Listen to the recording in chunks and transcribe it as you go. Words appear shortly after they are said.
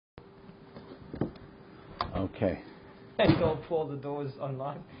Okay. I told Paul the door was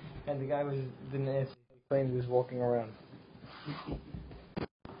unlocked, and the guy didn't answer. He claimed he was walking around.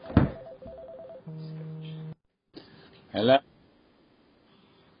 Hello?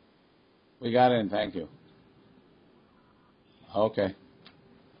 We got in, thank you. Okay.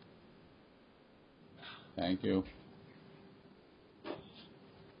 Thank you.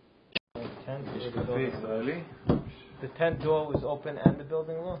 The tent door was open and the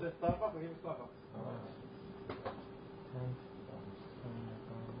building door?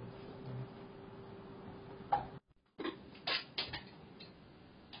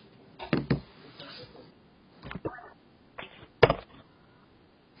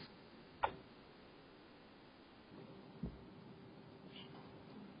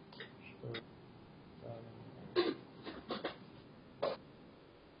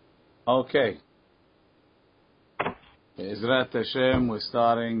 Okay. Be'ezrat Hashem, we're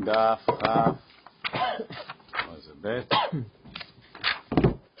starting Daf Chaf. What is it, Bet?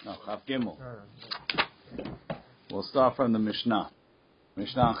 No, Chaf Gimel. We'll start from the Mishnah.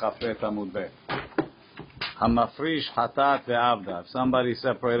 Mishnah Chaf Bet Amud Bet. Hamafrish Hatat ve'avda. If somebody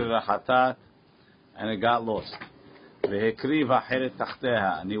separated a Hatat and it got lost. Ve'hekriv ha'cheret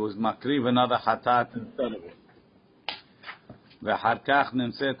tachteha. And he was makriv another Hatat instead of it. Ve'harkach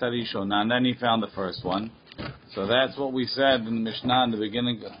nimset harishona. And then he found the first one. So that's what we said in the Mishnah in the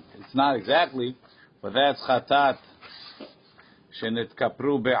beginning. It's not exactly, but that's Chatat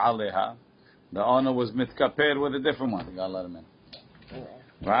Shenitkapru be'aleha. The owner was mitkaper with a different one. You gotta let him in.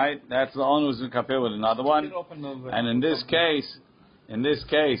 Right? That's the owner was mitkaper with another one. And in this case,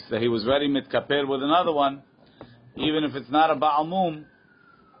 that he was ready mitkaper with another one, even if it's not a Baal Mum,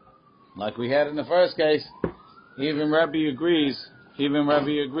 like we had in the first case, even Rabbi agrees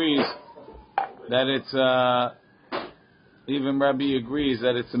that it's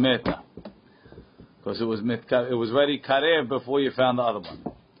a meta, because it was ready karev before you found the other one.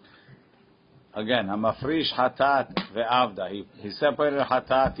 Again, hamafrish hatat ve'avda. He separated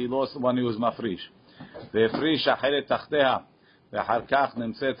hatat. He lost the one he was mafrish. Ve'frish acheret tachteha ve'achar kach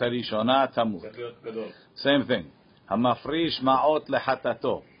nimtzet harishona tamut. Same thing. Hamafrish ma'ot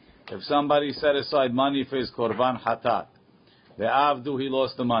lehatato. If somebody set aside money for his korban hatat, ve'avdu, he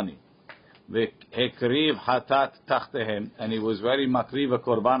lost the money. Ve'hekriv hatat tachtehem, and he was ready makriv a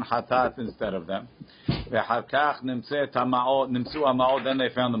korban hatat instead of them. Ve'achar kach nimtzet hama'ot, nimtzu hama'ot, then they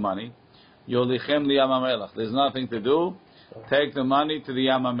found the money. Yolichem li Yam HaMelach. There's nothing to do. Take the money to the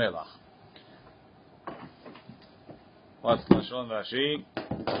Yam HaMelach. What's Lashon Rashi?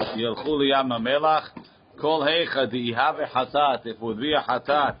 Yelchu li Yam HaMelach. Kol heicha di'ihave hatat. If it would be a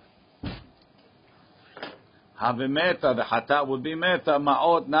hatat, have meta, the hatat would be meta.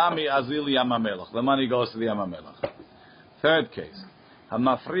 Ma'ot nami azil Yam HaMelach. The money goes to the Yam HaMelach. Third case.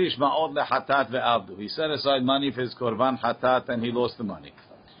 Hamafrish ma'ot lehatat ve'avdu. He set aside money for his korban hatat and he lost the money.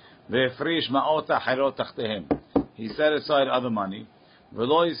 Ve'frish ma'ota harot tachtehem. He set aside other money.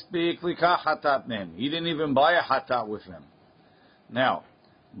 V'lo yispik likach hatat nehem. He didn't even buy a hatat with them. Now,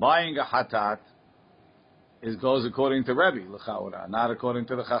 buying a hatat goes according to Rebbe, l'chaura, not according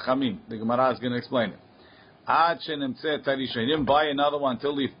to the Chachamim. The Gemara is going to explain it. Ad shenimtzeh tarisha. He didn't buy another one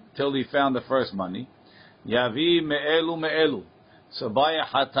till he found the first money. Yavi me'elu. So buy a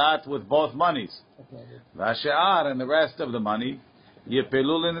hatat with both monies. V'ashe'ar, and the rest of the money,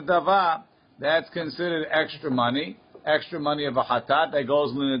 Yepelul l'nedava, that's considered extra money of a hatat that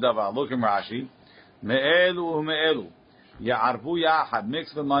goes l'nedava. Look in Rashi. Me'elu, ya'arvu ya'ahad,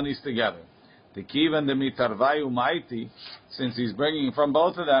 mix the monies together. The kivan the mitarvayu ma'iti, since he's bringing from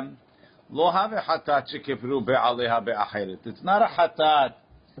both of them, lo have hatat shekepru be'aleha be'acheret. It's not a hatat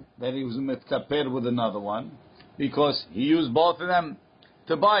that he was mitkaper with another one, because he used both of them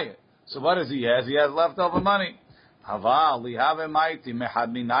to buy it. So what does he has? He has leftover money. Haval lihave ma'iti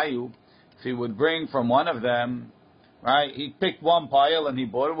mehaminayu. If he would bring from one of them, right? He picked one pile and he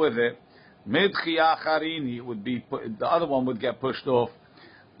bought it with it. Midchi acharini, it would be the other one would get pushed off.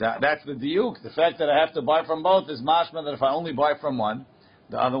 That's the diuk. The fact that I have to buy from both is mashma that if I only buy from one,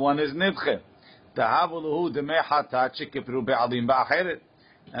 the other one is nidche. Tahavuluhu demeh hatat shekipru be'alim ba'acheret,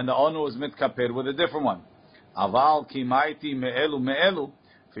 and the owner was mitkaper with a different one. Aval kimaiti me'elu.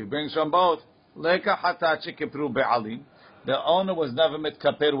 If he brings from both, leka hatat shekipru be'alim. The owner was never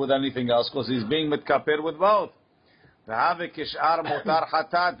mitkaper with anything else because he's being mitkaper with both. It's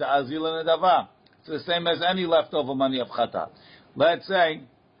the same as any leftover money of chatat. Let's say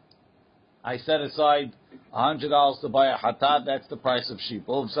I set aside $100 to buy a hatat. That's the price of sheep.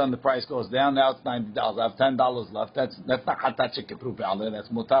 All of a sudden the price goes down. Now it's $90. I have $10 left. That's not hatat shekipru be'aleh. That's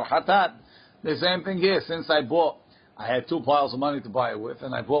mutar hatat. The same thing here. Since I I had 2 piles of money to buy it with,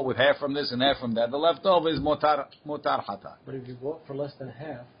 and I bought with half from this and half from that. The leftover is motar hatat. But if you bought for less than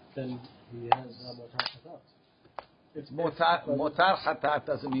half, then he has motar hatat. It's Motar hatat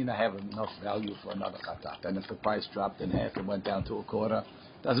doesn't mean I have enough value for another hatat. And if the price dropped in half and went down to a quarter,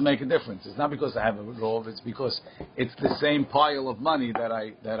 doesn't make a difference. It's not because I have a rov. It's because it's the same pile of money that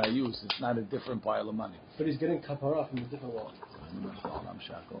I use. It's not a different pile of money. But he's getting kapara from a different one.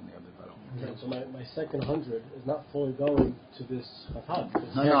 So my second 100 is not fully going to this hatat.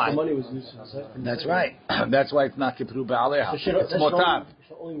 The money was used for the second. That's right. That's why it's not kipru be'aleha. It's motar. It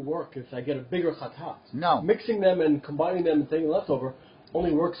should only work if I get a bigger hatat. No. Mixing them and combining them and taking the leftover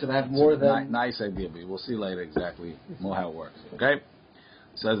only works if I have more than... Nice idea, but we'll see later exactly more how it works. Okay?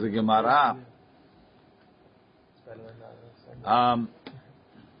 Says the Gemara.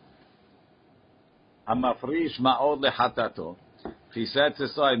 Amafrish ma'od lehatato. If he sets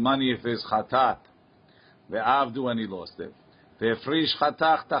aside money if it's chatat, ve'avdu and he lost it. Ve'frish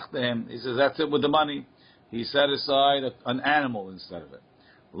chatach tachtehem. He says that's it with the money. He set aside an animal instead of it.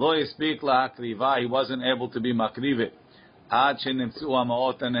 Lo yispeak lahakriva. He wasn't able to be makrivet. Ad shenimtzu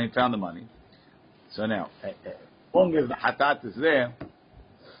ha'ma'ot, and he found the money. So now, as long as the hatat is there,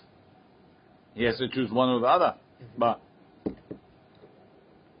 he has to choose one or the other. But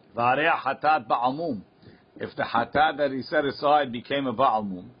v'arei hatat ba'almum. If the hatat that he set aside became a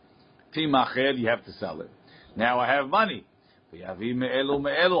ba'almum, timacher, you have to sell it. Now I have money. V'yavi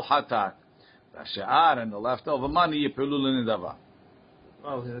me'elu hatat. V'ashe'ar, and the leftover money, yipilu l'nidava.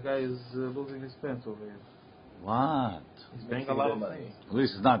 Oh, the guy is losing his pants over here. What? He's paying a lot of money. At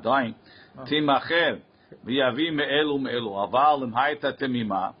least he's not dying. Timacher. V'yavi me'elu. Aval im hayta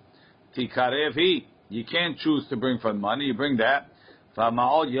temima. Tikarev he. You can't choose to bring from money. You bring that.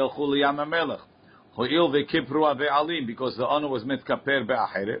 V'ma'od yelchu liyam ha'melech. Ho'il v'kipru ave'alim. Because the owner was mitkaper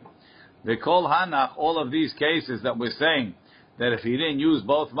be'acheret. V'kol hanach. All of these cases that we're saying, that if he didn't use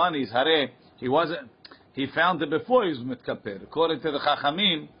both monies, hare, he found it before he was mitkaper. According to the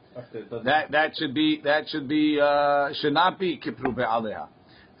Chachamim, that should not be kipru be'aleha.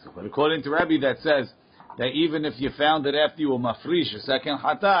 But according to Rabbi, that says that even if you found it after you were mafrish, a second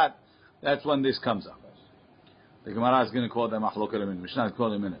hatat, that's when this comes up. The Gemara is going to call them machlok in a minute. Mishnah is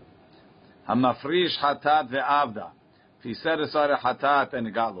calling in a minute. Hamafrish hatat ve'avda. If he set aside a hatat and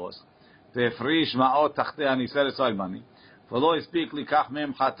it got lost, ve'frish ma'ot tachteh, and he set aside money. V'lo yispik likach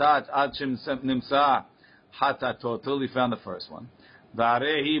mem hatat ad shem nimsa hatato, till he found the first one.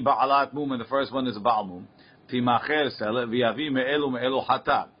 V'arehi ba'alat mum, and the first one is a ba'al mum. Timacher, sell it. V'yavi me'elu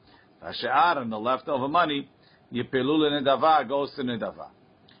hatat. V'ashe'ar, and the leftover money, yipilu l'nedava, goes to nedava.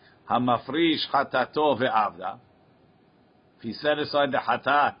 Hamafrish hatato ve'avda. If he set aside the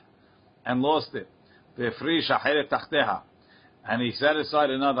hatat and lost it, ve'frish acheret tachteha, and he set aside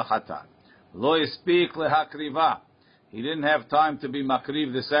another hatat. Lo yispik lehakriva. He didn't have time to be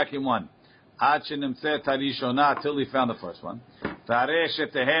makriv the second one. Ad shenimtzet harishona, till he found the first one. V'arei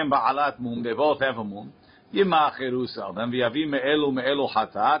shetehem ba'alat mum. They both have a mum. Yimacheru, sell them. V'yavi me'elu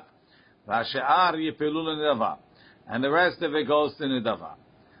hatat. V'ashe'ar yipilu l'nedava. And the rest of it goes to nedava.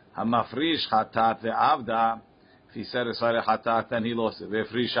 Hamafrish hatat ve'avda. If he set aside a hatat, then he lost it.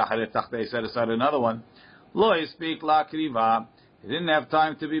 Ve'frish acheret tachteh, he set aside another one. Lo yispik la'kriva. He didn't have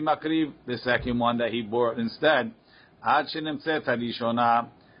time to be makriv the second one that he bought instead. Ad shenimtzet harishona.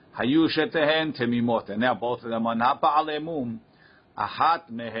 Hayu shetehen temimot. And now both of them are not ba'alei mum. Ahat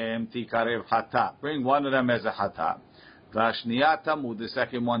mehem tikarev hatat. Bring one of them as a hatat. V'ashniya tamud. The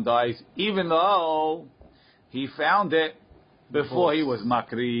second one dies, even though he found it before he was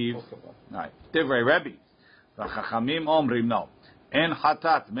makriv. Right. Divrei Rebbe. V'chachamim omrim, no. En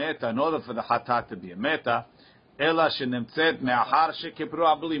hatat meta, in order for the hatat to be a meta, ela shenimtzet me'achar shekipru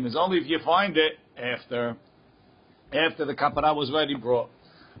abelim. It's only if you find it after the kapara was already brought.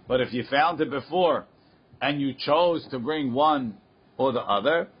 But if you found it before and you chose to bring one or the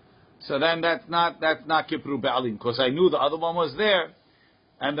other, so then that's not kipru be'alim, because I knew the other one was there,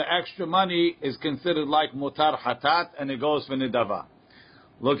 and the extra money is considered like mutar hatat, and it goes for nidava.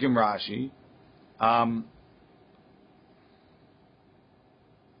 Look in Rashi.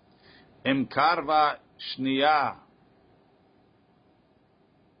 Imkarva shniya.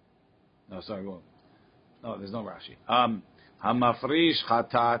 No, sorry, go on. No, there's no Rashi. Hamafrish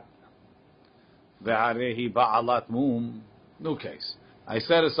chatat ve'arehi ba'alat mum. New case. I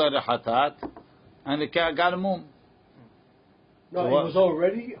set aside a chatat, and the cat got a mum. No, it was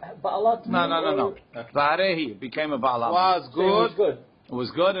already ba'alat mum. No. Ve'arehi became a ba'alat. Was good. It was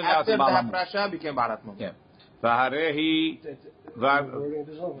good, and now it's after a the ba'alat mum. hafrasha became ba'alat mum. Yeah. Ve'arehi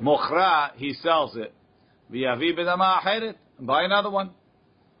mochra, he sells it. V'yavi b'dama acheret. Buy another one.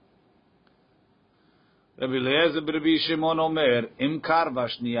 Rabbi Eliezer Rabbi Shimon Omer, Im karva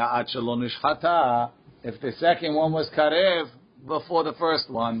shniya ad shelo nishchata. If the second one was karev before the first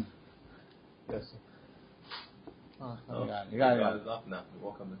one. Yes. You got it.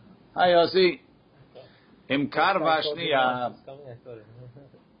 Hi, Yossi. Im karva shniya.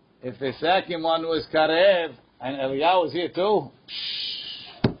 If the second one was karev, and Eliyahu was here too.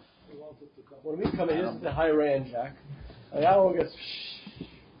 When we come in, this is the high range, Jack. Eliyahu gets.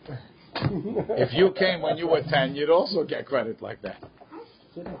 If you came when you were 10, you'd also get credit like that.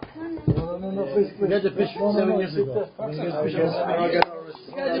 No, please. We had the fish 7 years ago.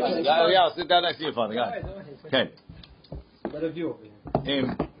 Eliyahu, sit down next to your father. Go ahead. Okay. Better view over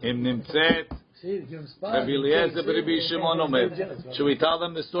here. Im nimtzet. Rabbi Eliezer Rabbi Shimon Omer. Should we tell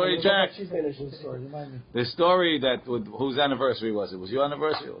them the story, Jack? The story that whose anniversary was it? Was your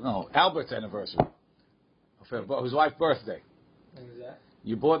anniversary? No, Albert's anniversary. His wife's birthday. When was that?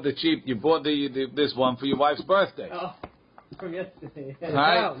 You bought this one for your wife's birthday. Oh, from yesterday.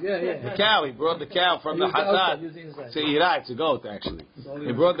 Right? Yeah. The cow. He brought the cow from the Hatat. It's a goat actually.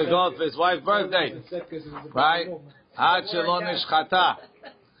 He brought the goat for his wife's birthday. Right? Ad shelo nishchata.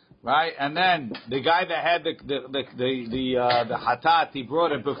 Right, and then the guy that had the hatat, he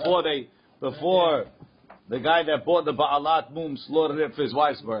brought it before the guy that bought the ba'alat mum slaughtered it for his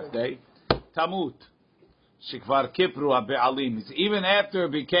wife's birthday. Tamut, shikvar kipru habe'alim. Even after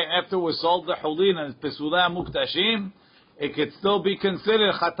it was sold the hulin and pesula muktashim, it could still be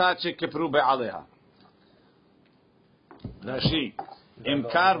considered hatat shekipru be'aleha. Rashi, im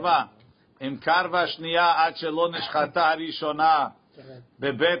karva shniya ad shelo nishchata harishona.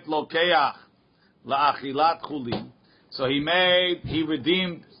 Bebet lokeach la'achilat chulin. So he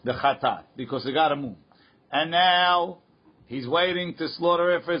redeemed the chatat because he got a mum, and now he's waiting to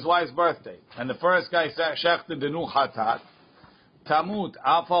slaughter it for his wife's birthday. And the first guy shechted the new chatat. Tamut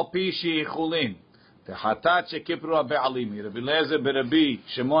afal pishi chulin. The chatat shekipru be'alim. Rabbi Eliezer Rabbi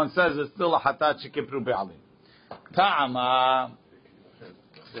Shimon says it's still a chatat shekipru be'alim. Ta'ama.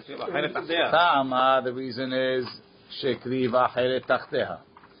 The reason is. Shekriva heret tachteha.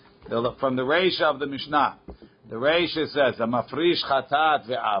 From the Reisha of the Mishnah, the Reisha says, "A mafrish chatat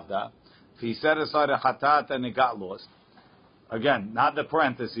ve'avda." If he set aside a chatat and it got lost, again, not the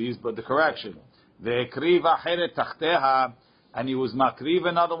parentheses, but the correction. Ve'ekriva heret tachteha, and he was makriv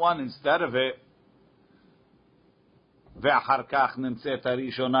another one instead of it. Ve'achar kach nimtzet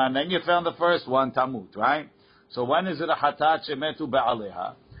harishona, and then you found the first one, tamut, right? So when is it a chatat shemetu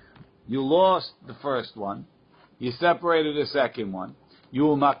be'aleha? You lost the first one. You separated the second one.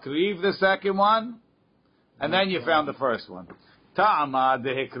 You makriv the second one, and then you found the first one. Ta'ama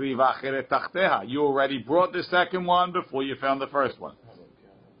dehekriv acheret tachteha. You already brought the second one before you found the first one.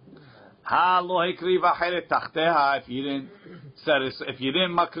 Ha lo hekriv acheret tachteha. If you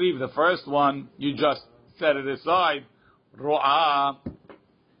didn't makriv the first one, you just set it aside. Ro'ah.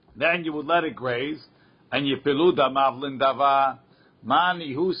 Then you would let it graze, and you piluda mavlin dava.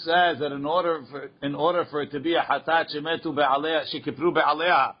 Mani, who says that in order for it to be a hatat shemetu be'aleha, shekipru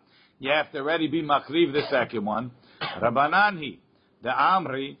be'aleha, you have to already be makriv the second one. Rabbananhi, the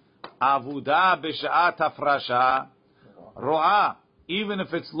Amri, avuda b'sha'at hafrasha, ro'ah. Even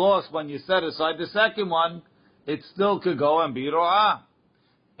if it's lost when you set aside the second one, it still could go and be ro'ah.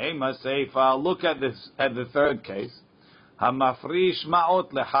 Ema seifa, look at the third case. Hamafrish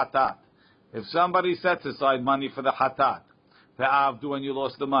ma'ot lehatat. If somebody sets aside money for the hatat, when you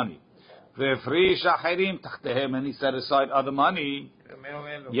lost the money, and he set aside other money,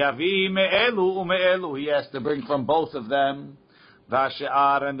 yavi me'elu u'me'elu, he has to bring from both of them,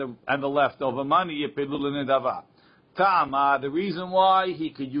 and the leftover money, yepilul nedava. Ta'ama, the reason why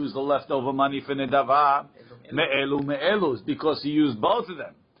he could use the leftover money for nedava, me'elu is because he used both of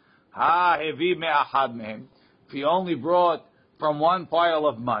them. Ha hevi me'achad mehem. If he only brought from one pile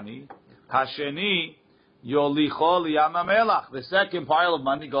of money, hasheni Yolichol Yamamelach. The second pile of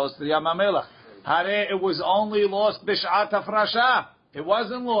money goes to the Yamamelach. Hare, it was only lost b'sh'at hafrasha. It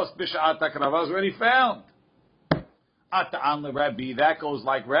wasn't lost b'sh'at hakrava. It was already found. Ata'an leRebbi. That goes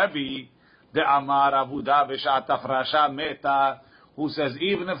like Rebbe. The Amar Avuda b'sh'at hafrasha meta. Who says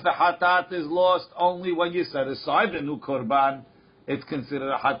even if the hatat is lost only when you set aside the new korban, it's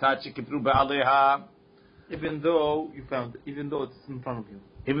considered a hatat shekipru be'aleha. Even though it's in front of you.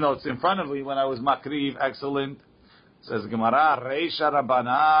 Even though it's in front of me when I was makriv, excellent. Says Gemara, Reisha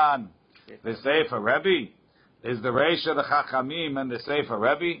Rabbanan, the Sefer Rebbe. Is the Reisha the Chachamim and the Sefer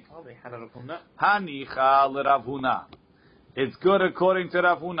Rebbe? Oh, they had a Rav Huna. Hanicha l'Rav Huna. It's good according to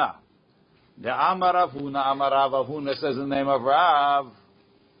Rav Huna. The Amar Rav Huna, Amar Rav Huna says the name of Rav.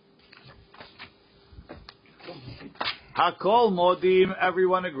 Hakol Modim,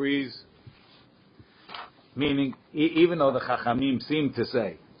 everyone agrees. Meaning, even though the Chachamim seem to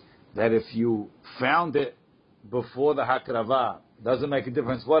say that if you found it before the Hakrava, doesn't make a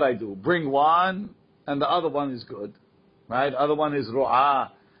difference what I do. Bring one, and the other one is good. Right? Other one is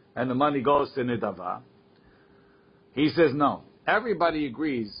Ru'ah, and the money goes to Nidava. He says no. Everybody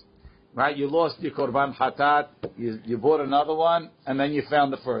agrees. Right? You lost your Korban Hatat, you bought another one, and then you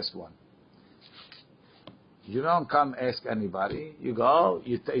found the first one. You don't come ask anybody. You go,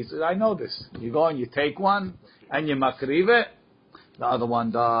 he says, I know this. You go and you take one, and you makriv it, the other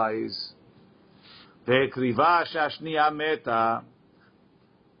one dies. Ve'ekriva shashniya meta.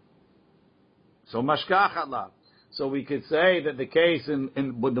 So mashkach alav. So we could say that the case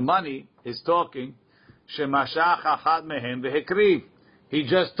in with the money is talking, shemashach achad mehem ve'hekriv. He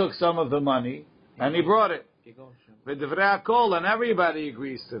just took some of the money, and he brought it. V'divrei hakol, and everybody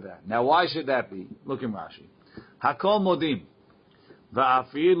agrees to that. Now why should that be? Look in Rashi. Hakol modim.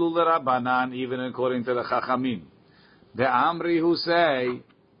 Va'afilu l'rabanan, even according to the Chachamim. The Amri who say,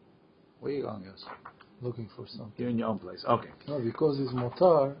 where are you going, Yosef? Looking for something. You're in your own place. Okay. No, because it's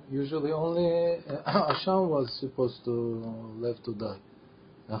motar, usually only Asham was supposed to left to die.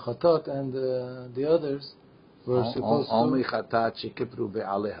 Chatat and the others were supposed to... Only Chatat shekipru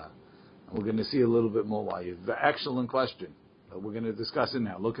be'aleha. We're going to see a little bit more why. It's an excellent question. But we're going to discuss it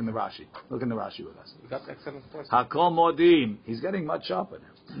now. Look in the Rashi. Look in the Rashi with us. You got excellent question. Hakol modim. He's getting much sharper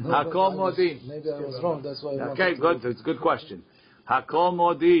now. Hakol modim. Maybe I was wrong. That's why I okay, good. It's a good question. Hakol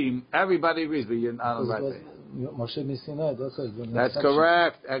modim. Everybody agrees, but you're not right there. Moshe Misinai. That's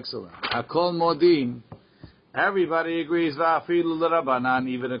correct. Excellent. Hakol modim. Everybody agrees. Va'afilu l'rabanan,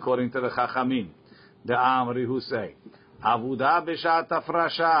 even according to the Chachamim. The Amri who say, Avuda b'shat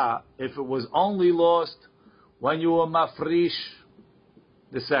afrasha. If it was only lost when you were mafrish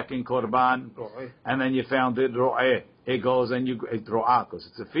the second korban, and then you found it ro'eh, it goes and you ro'ah because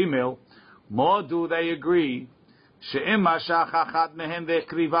it's a female. More do they agree? She'im mashach achad mehem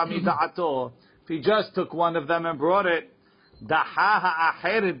ve'kriva mida'ato. If he just took one of them and brought it, dahaha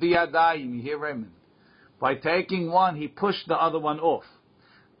acheret biyadayim. You hear Raymond? By taking one, he pushed the other one off.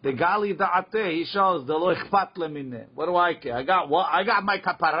 The gali da'ateh, he shows the lo ichpat lemineh. What do I care? I got my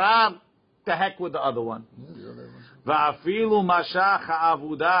kapara. The heck with the other one. Va'afilu mashach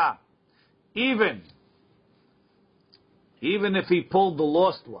ha'avuda. Even if he pulled the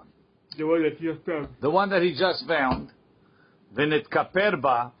lost one, the one that he just found, v'nitkaper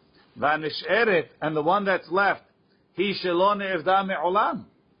ba, v'nish'eret, and the one that's left, he shelo ne'evda me'olam.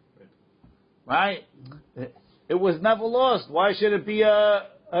 Right? It was never lost. Why should it be a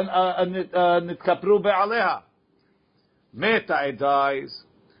nitkapru be'aleha? Meta, it dies.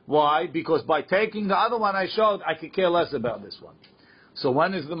 Why? Because by taking the other one I showed, I could care less about this one. So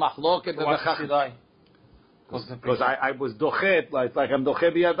when is the mahloket of the chacham? Because I was dochet, like I'm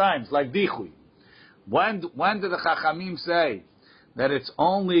dochet biyadayim, it's like dichui. When did the chachamim say that it's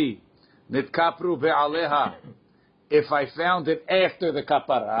only nitkapru ve'aleha if I found it after the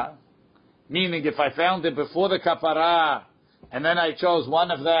kapara? Meaning if I found it before the kapara, and then I chose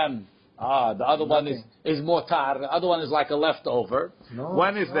one of them, the other one is motar, the other one is like a leftover.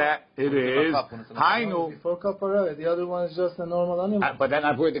 When is that? It is Hainu. Before kapara, the other one is just a normal animal. But then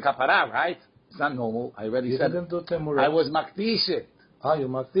I brought the kapara, right? It's not normal. I already said it. I was makdish it. You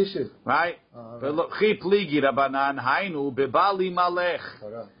makdish it. Right? Chi pligi rabanan Hainu bebali malech.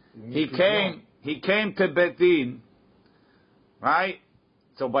 He came to Betin, right?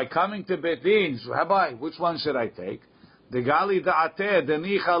 So by coming to Betin, Rabbi, which one should I take? The gali da'ateh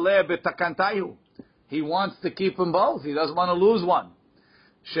denicha le betakantayu. He wants to keep them both. He doesn't want to lose one.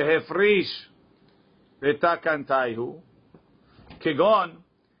 Shehefrish betakantayu. Kigon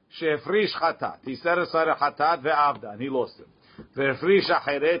shehefrish chatat. He set aside a chatat ve'avda, and he lost him. Ve'efrish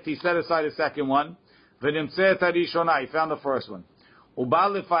acheret. He set aside a second one. Ve'nimtzeh tarishona. He found the first one.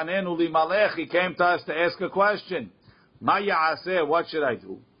 Ubal lefanenu limalech. He came to us to ask a question. Ma ya'aseh. What should I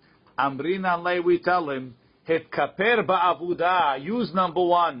do? Amrinan le. We tell him. Hitkaper ba'avuda. Use number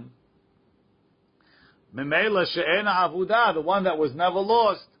one. Memela she'ena avuda, the one that was never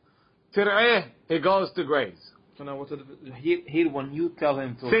lost. Tir'eh, it goes to graves. So now what's here when you tell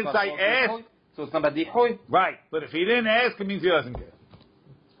him to... Since I asked... So it's not a dihoy? Right, but if he didn't ask, it means he doesn't care.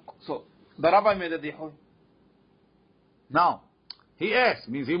 So, the rabbi made a dihoy? No. He asked,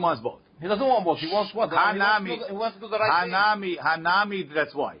 means he wants both. He doesn't want both. He wants what? Hanami. He wants to do the right thing. Hanami,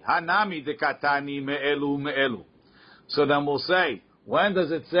 that's why. Hanami de katani me'elu. So then we'll say, when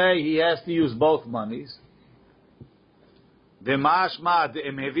does it say he has to use both monies? If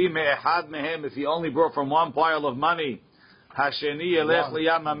he only brought from one pile of money, Hasheni elech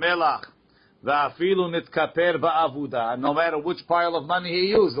liyam hamelach, va'afilu nitkaper ba'avuda. No matter which pile of money he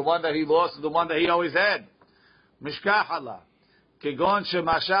used, the one that he lost or the one that he always had. Mishkahala. Kegon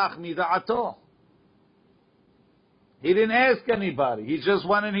shemashach mida'ato. He didn't ask anybody. He just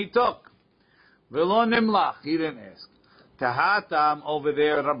went and he took. Velo nimlach. He didn't ask. Tahatam over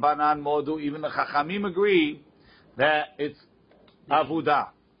there, Rabbanan Modu, even the Chachamim agree that it's Avudah.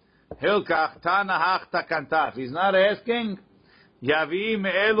 Hilkach tanahach takantaf. He's not asking. Yavi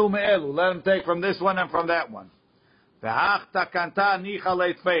me'elu. Let him take from this one and from that one. V'hach takanta nicha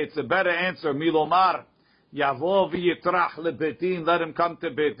leitfei. It's a better answer. Milomar. Yavo v'yitrach lebetin. Let him come to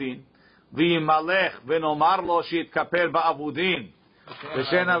betin. V'yimalech v'nomar lo shitkaper ba'avudin.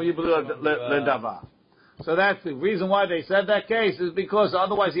 V'shena v'yiblu ledava. So that's the reason why they said that case is because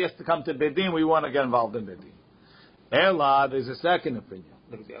otherwise he has to come to bedin. We want to get involved in bedin. Ela, there's a second opinion.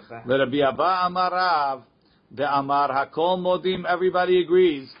 Let Rabbi Abba Amarav, the Amar Hakol Modim, everybody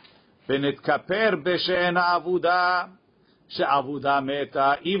agrees. Benitkaper b'she'ena avuda, she'avuda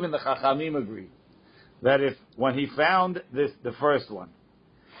meta. Even the Chachamim agree that if when he found this, the first one,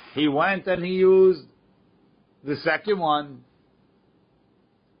 he went and he used the second one.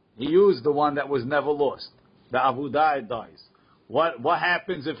 He used the one that was never lost. The avuda dies. What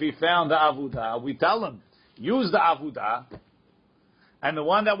happens if he found the avuda? We tell him use the avuda. And the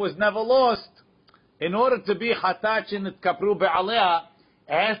one that was never lost, in order to be chatach in kapru be'aleha,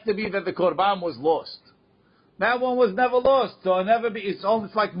 it has to be that the korban was lost. That one was never lost, so it never be. It's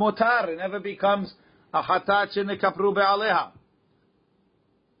like motar. It never becomes a chatach in the kapru be'aleha.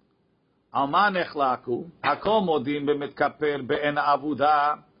 Alma nechlaku hakol modim b'mitkaper be'en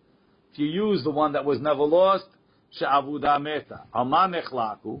avuda. If you use the one that was never lost, she'avuda meta. Alma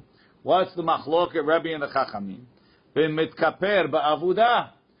nechlaku. What's the machloket Rebbe and the Chachamim? B'mitkaper ba'avuda.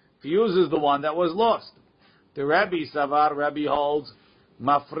 If he uses the one that was lost. The Rebbe Savar, Rebbe holds,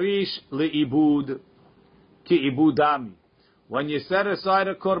 mafrish li'ibud ki ibudami. When you set aside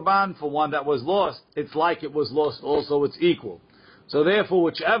a korban for one that was lost, it's like it was lost also, it's equal. So therefore,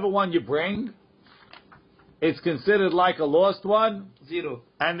 whichever one you bring, it's considered like a lost one. Zero.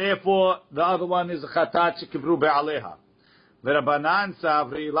 And therefore, the other one is a chatat shekibru be'aleha. The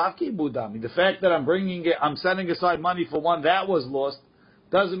fact that I'm setting aside money for one that was lost,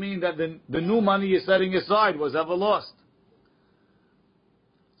 doesn't mean that the new money you're setting aside was ever lost.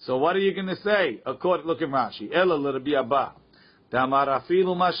 So what are you going to say? Look at Rashi.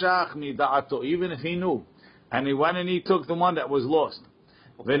 Even if he knew, and he went and he took the one that was lost,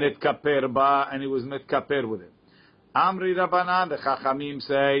 and he was mitkaper with it. Amri Rabbanan, the Chachamim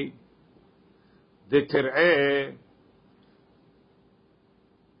say, the tir'eh.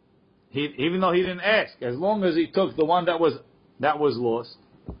 Even though he didn't ask, as long as he took the one that was lost,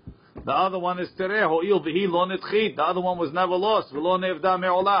 the other one is tereh ho'il v'hi lo nitchit. The other one was never lost. V'lo nevda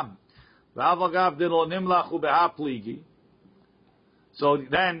me'olam. V'avagav dilo nimlachu beha pligi. So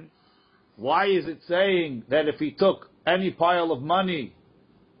then, why is it saying that if he took any pile of money,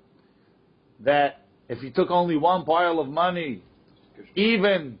 that if he took only one pile of money,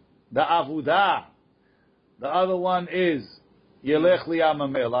 even the avudah, the other one is Yelech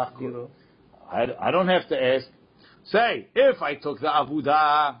li'amamelach. I don't have to ask. Say, if I took the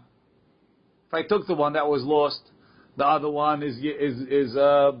avudah, if I took the one that was lost, the other one is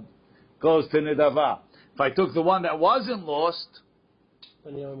goes to nidava. If I took the one that wasn't lost,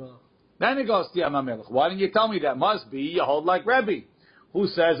 then it goes to Yamamelech. Why didn't you tell me that? Must be you hold like Rebbe, who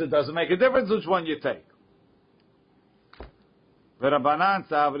says it doesn't make a difference which one you take. V'Rabbanan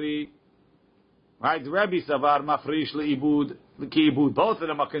Savri. Right, the Rebbe Savar mafrish leibud kiibud. Both of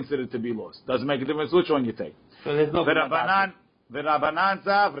them are considered to be lost. Doesn't make a difference which one you take. So there's no V'Rabbanan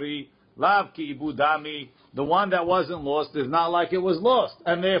Savri lav kiibudami. The one that wasn't lost is not like it was lost,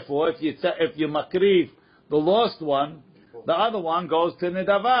 and therefore, if you makriv the lost one, the other one goes to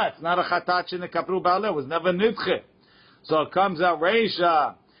nidava. It's not a chatach in the kapru ba'aleh. It was never nidche. So it comes out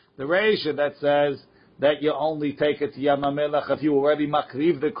Reisha, the Reisha that says that you only take it to Yamamelech if you already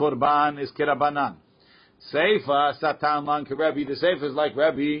makriv the korban is kirabanan. Seifa satan man kerebi. The Seifa is like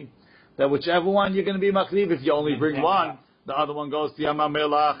Rebbe, that whichever one you're going to be makriv, if you only bring one, the other one goes to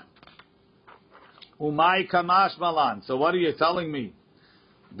Yamamelech. Umay kamash malan. So what are you telling me?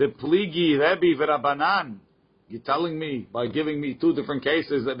 The pligi Rebbe v'Rabbanan. You're telling me by giving me two different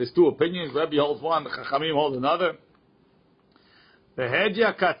cases that there's two opinions. Rebbe holds one, the Chachamim hold another.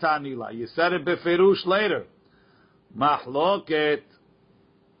 Behedya katanila. You said it beferush later. Mahloket.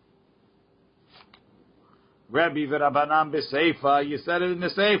 Rebbe v'Rabbanan b'Seifa. You said it in the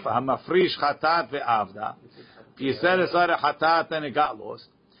Seifa. Hamafrish chatat ve'avda. You said it's a chatat and it got lost.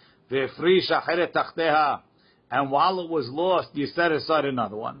 Ve'frish acheret tachteha. And while it was lost, you set aside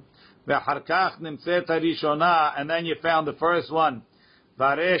another one. Ve'harkach nimtzet harishona. And then you found the first one.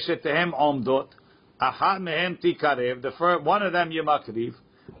 Vareshet tehem omdot. Achat mehem tikarev. The first one of them you makriv.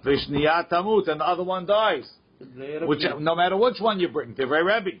 V'shniya tamut, and the other one dies. Which, no matter which one you bring, Divrei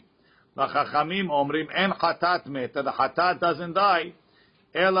Rebbe. L'chachamim omrim en chatat meta. The chatat doesn't die.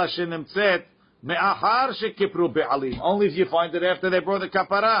 Ela shenimtzet me'achar shekipru be'alim. Only if you find it after they brought the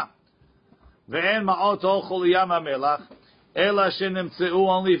kapara. Ve'en ma'ot ochol yam hamelach. Ela shenimtzeu.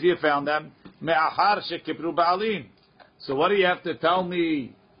 Only if you found them me'achar shekipru be'alim. So what do you have to tell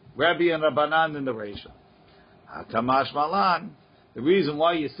me, Rabbi and Rabbanan in the Reisha? Hakamash malan. The reason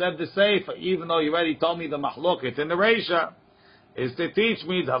why you said the Sefer, even though you already told me the Mahloket in the Reisha, is to teach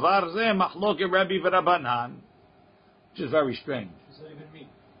me Davar Zeh Mahloket Rabbi v'Rabbanan, which is very strange. What does that even mean?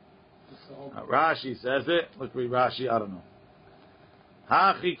 Rashi says it. Let's read Rashi. I don't know.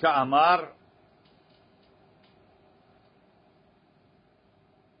 Hachi ka'amar.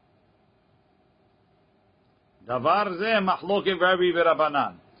 Davar Zeh Mahloket Rabbi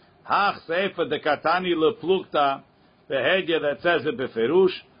v'Rabbanan. Hach Sefer de Katani leplukta. The hedya that says it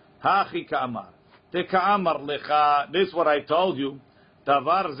beferush, hachi ka'amar. Te ka'amar lecha, this is what I told you.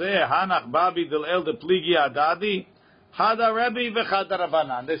 Davar zeh hanach babi del el de pligi adadi, hada Rebbe v'chada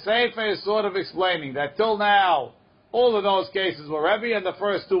Rabbanan. The Sefer is sort of explaining that till now, all of those cases were Rebbe and the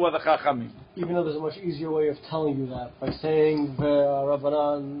first two were the Chachamim. Even though there's a much easier way of telling you that, by saying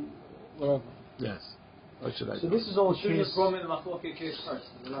Rabbanan, whatever. Yes. What should I So do? this is all a Should case. just throw him in the Machloket case first.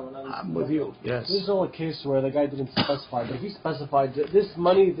 I'm with you. Yes. This is all a case where the guy didn't specify, but he specified that this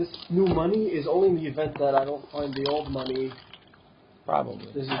money, this new money, is only in the event that I don't find the old money. Probably.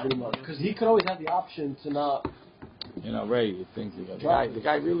 This is new money, because he could always have the option to not. You know, Ray, you think the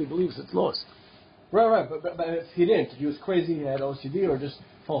guy really believes it's lost. Right. But if he didn't, if he was crazy, he had OCD or just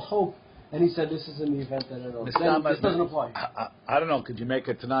false hope, and he said this is in the event that I don't. Then this doesn't apply. I don't know. Could you make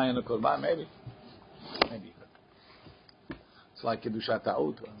a Tanai and a Korban? Maybe. Maybe you could. It's like Kedushat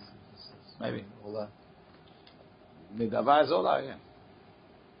Ta'ut. Maybe. Midavar Zola, yeah.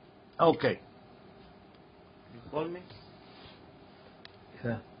 Okay. You call me?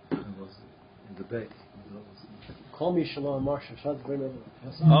 Yeah. It was in the back. Call me Shalom Marsha. Shad bring it.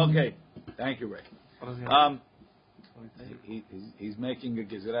 Okay. Thank you, Ray. He's making a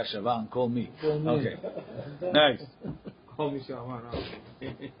Gezerah Shavan. Call me. Okay. Next. Call me Shaman.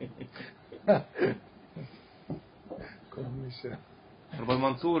 Rabbi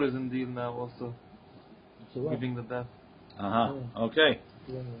Mansour is in deal now also. Giving the death. Okay.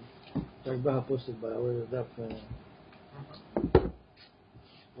 Baha posted by way of that.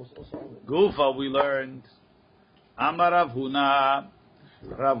 Gufa, we learned. Amar Rav Huna.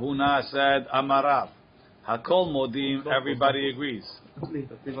 Rav Huna said, Amarav. Hakol Modim, everybody agrees.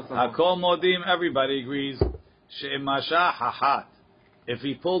 Hakol Modim, everybody agrees. She'emasha hahat. If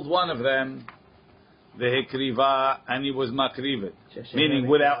he pulled one of them, the hekriva, and he was makrivet, meaning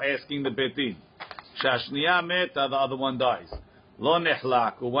without asking the betin. Shashniya meta, the other one dies. Lo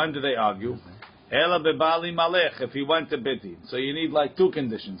nehlaku, when do they argue? Ela bebali malech, if he went to betin. So you need like two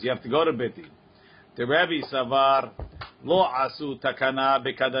conditions. You have to go to betin. The Rebbe Savar, lo asu takana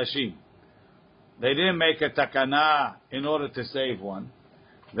bekadashim. They didn't make a takana in order to save one.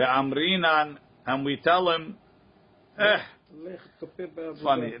 The amrinan, and we tell him,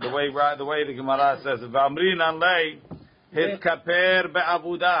 funny the way the Gemara says it. V'amrinan lei hitkaper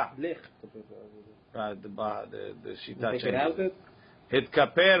be'avuda. Right, the shita changes.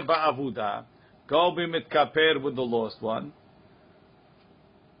 Hitkaper be'avuda. Go be mitkaper with the lost one.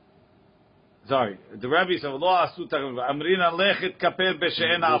 Sorry, the Rebbe said, "Lo asu takana." Amrinan lei hitkaper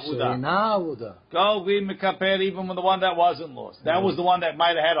be'she'en avuda. Go be mitkaper even with the one that wasn't lost. That was the one that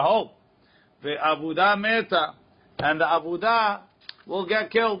might have had a hope. Ve'avuda meta. And the Abudah will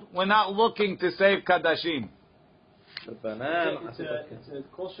get killed. We're not looking to save Kadashim. It's a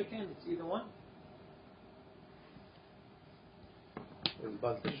kol shekin. It's either one.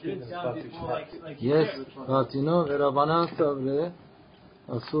 It didn't sound before like Yes, but you know, Rabbanan Savle,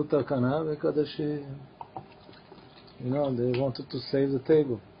 Asu Takana, Vekadashi. You know, they wanted to save the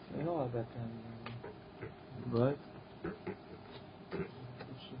table. I know about that. Right?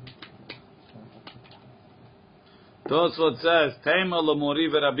 Tosfot says, Tema l'mori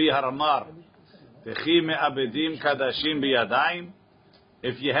v'Rabbi Haramar, Techi me'abedim kadashim b'yadayim.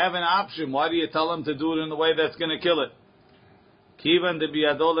 If you have an option, why do you tell them to do it in the way that's going to kill it? Kivan de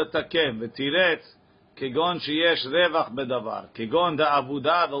biyado letakem, v'tiretz, kegon sheyesh revach bedavar. Kegon the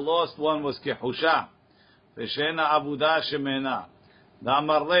abudah, the lost one was kehusha. V'shena abudah shemena.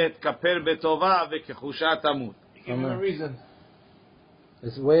 Da'amar leh kaper betova v'kehusha tamut. Give him a reason.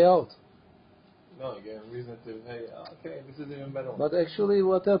 It's way out. No, you gave him a reason to, hey, okay, this is even better. But actually,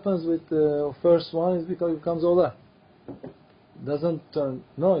 what happens with the first one is because it becomes Olah. doesn't turn.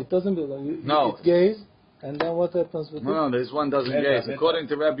 No, it doesn't belong. No. It gaze, and then what happens with it? No, this one doesn't gaze. According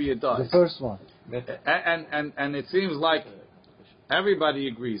to Rabbi, it does. The first one. And it seems like everybody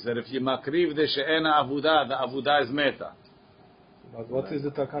agrees that if you makriv the she'ena avuda, the avuda is meta. But what is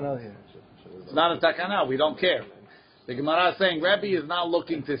the takana here? It's not a takana. We don't care. The Gemara is saying Rabbi is not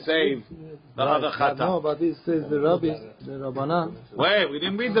looking to save the other chata. No, but it says the Rabbi, the Rabbanan. Wait, we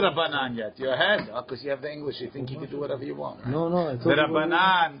didn't read the Rabbanan yet. You're ahead. Because you have the English, you think you can do whatever you want. Right? No, I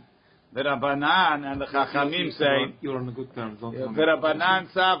The Rabbanan and the Chachamim say, You're on the good terms. Don't tell me. the Rabbanan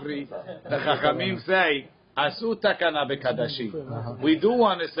Savri, the Chachamim say, Asu takana bekadashim. We do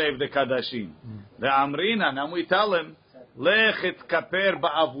want to save the kadashim. The Amrina, and we tell him, Lech etkaper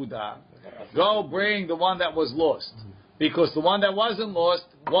ba'avuda. Go bring the one that was lost. Because the one that wasn't lost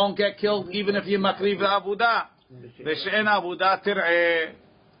won't get killed even if you makriv the avuda. V'she'en avuda tir'eh.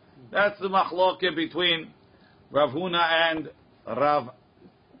 That's the machloke between Rav Huna and Rav.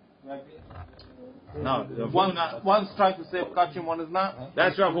 No, Rav Huna. One's trying to save Kachim, one is not.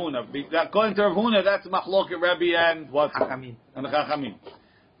 That's Rav Huna. According to Rav Huna, that's machloke Rabbi and what? Chachamim. And Chachamim.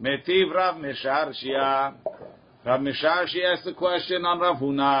 Metiv Rav Meshar Shia. Rav Meshar Shia asked the question on Rav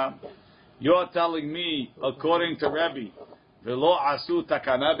Huna. You're telling me, according to Rabbi, v'lo asu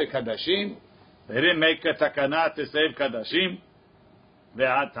takana bekadashim, they didn't make a takana to save kadashim.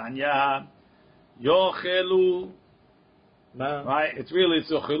 Ve'atanya yochelu, right? It's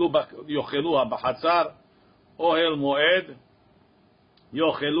yocheluha b'chatzar ohel moed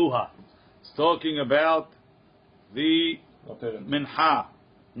yocheluha. It's talking about the mincha,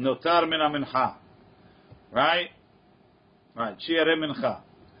 notar min mincha, right? Right, shi'arei mincha.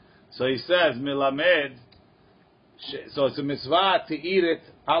 So he says, milamed, so it's a mitzvah to eat it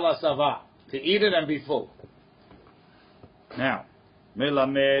ala sava, to eat it and be full. Now,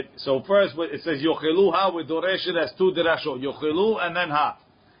 milamed, so first it says, yochelu with doreshet as two derashot, yochelu and then ha.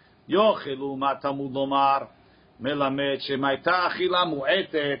 Yochelu ma tamud lomar, milamed, shemaita achila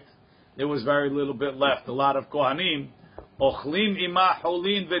mu'etet, there was very little bit left, a lot of kohanim, ochlim ima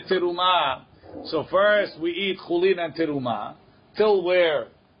chulin ve'teruma. So first we eat chulin and teruma, till where?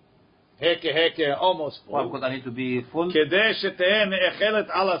 Heke, almost full. Why? Because I need to be full. So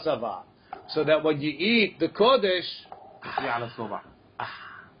that when you eat the kodesh,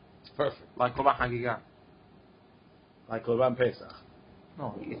 it's perfect. Like Korban Hagigah. Like Korban Pesach.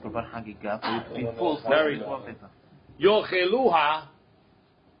 No, you eat Korban Hagigah, so you be full. Very good. Yocheluha,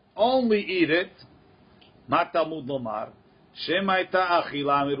 only eat it. Matamud lomar. Shemaita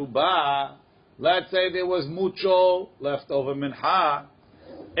achila meruba. Let's say there was mucho left over mincha.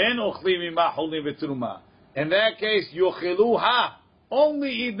 In that case, yocheluha,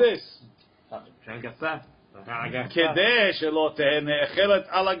 only eat this.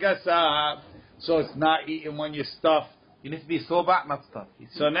 So it's not eaten when you're stuffed. You need to be soba, not stuffed.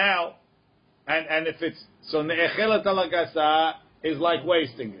 So now, and if it's so ne'echelet alagasa is like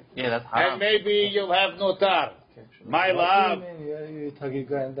wasting it. Yeah, that's haram. And maybe you'll have notar. My love. You eat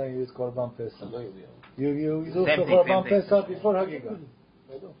Hagigah and then you eat Korban Pesach. You do Same the thing, Korban same thing. Pesach before Hagigah.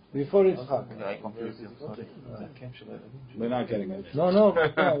 Before it's Chag. I confuse you. Sorry. We're not getting it. No,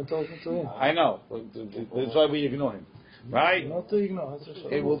 but I'm talking to him. I know. That's why we ignore him. Right? Not to ignore.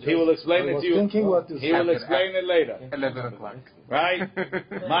 He will explain it to you. Thinking what you He will explain it later. 11 o'clock. Right?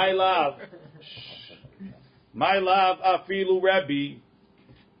 My love, afilu Rabbi.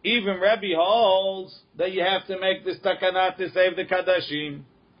 Even Rabbi holds that you have to make this takana to save the kadashim.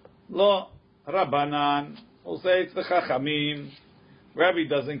 Lo, Rabbanan. We'll say it's the Chachamim. Rabbi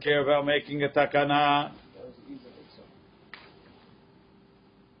doesn't care about making a takana.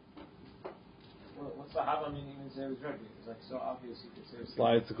 What's the Haba meaning in Zerus Rebbe? It's like so obvious you could say.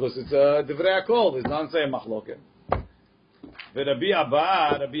 It's because it's a divrei hakol. It's not saying machloket. Rabbi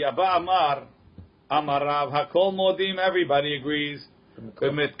Abba Amar Rav Hakol Modim. Everybody agrees.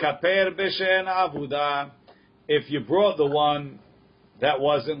 B'mitkaper b'she'en avuda. If you brought the one that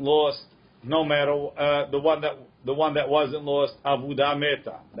wasn't lost, no matter the one that wasn't lost, avuda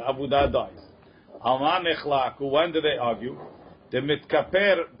meta. The avuda dies. Alma nechlaku. When do they argue? The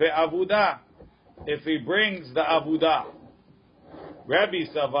mitkaper be'avuda. If he brings the avuda, Rabbi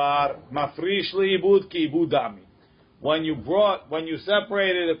Savar mafrish liibud ki ibudami. When you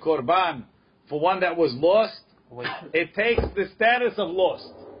separated a korban for one that was lost, it takes the status of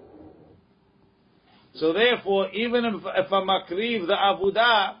lost. So therefore, even if a makriv the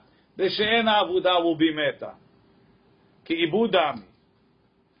avuda, the she'en avuda will be meta. Ki ibudami.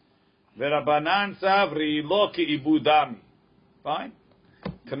 V'Rabbanan savri lo ki ibudami. Fine.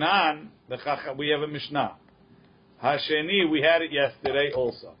 Kanan, we have a Mishnah. Hasheni, we had it yesterday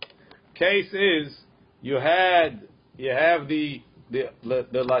also. Case is, you had you have the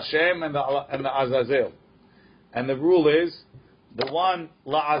Lashem and the Azazel. And the rule is, the one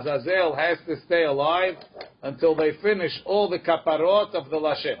La'azazel has to stay alive until they finish all the kaparot of the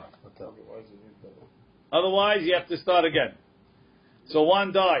Lashem. Otherwise, you have to start again. So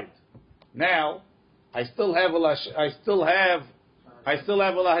one died. Now, I still have a Lashem.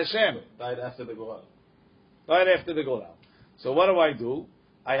 Died after the Goral. Right after the Goral. So what do?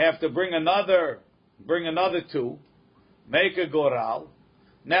 I have to bring another two, make a Goral.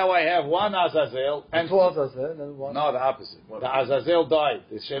 Now I have one Azazel and two Azazel and one. No, the opposite. The Azazel died.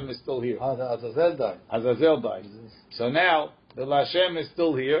 The Shem is still here. The Azazel died. Azazel died. So now the Lashem is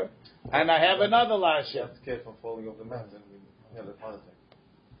still here, and I have another Lashem. Scared from falling off the mountain. We have a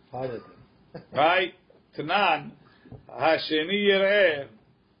heart attack. Right? Tanan, Hasheni Yereh.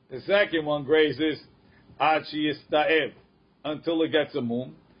 The second one grazes Ad Sheyista'ev, until it gets a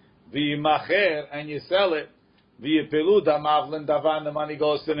mum. V'yimacher, and you sell it. V'yipilu damavlin dava, and the money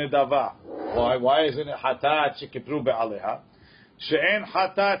goes to Nedava. Why? Why isn't it hatat shekipru be'aleha? She'en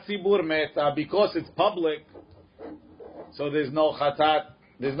hatat tzibur meta, because it's public, so there's no hatat,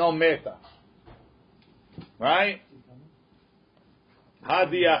 there's no meta. Right?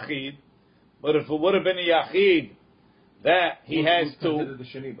 Hadi yachid, but if it would have been a yachid, that he has to... Who's considered the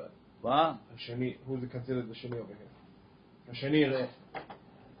sheni, but? What? Sheni, who's considered the sheni over here? The sheni,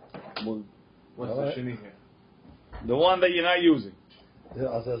 what's the sheni here? The one that you're not using. The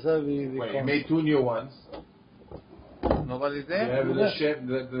Azazel Wait, you made two new ones. Nobody's You there? have the Shem,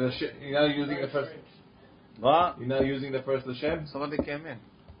 you're not using the first. What? You're not using the first Lashem? Somebody came in.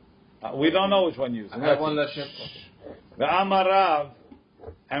 We don't know which one you're using. I have one Lashem. The Amar Rav,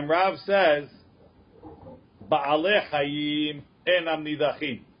 and Rav says, Ba'alei Chayim enam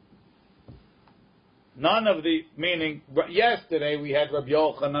nidachim. None of the, meaning, yesterday we had Rabbi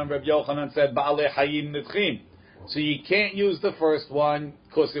Yochanan said, Ba'alei Chayim nidchim. So you can't use the first one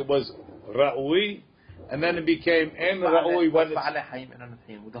because it was Ra'ui, and then it became En Ra'ui when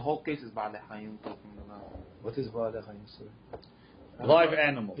it's the whole case is Ba'alei Hayim talking about. What is Ba'alei Hayim, sir? live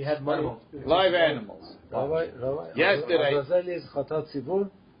animals. He had money. Live animals. Rabbi, Yesterday- Azazel is Chatat Tzibur?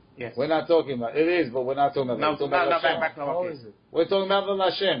 Yes. We're not talking about it is, but we're not talking about No, we're talking about back Lashem. to How our is case. it? We're talking about the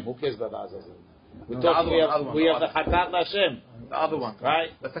Lashem. Who cares about Azazel? We're The talking. other one, We have the Chatat Lashem, The other one. right?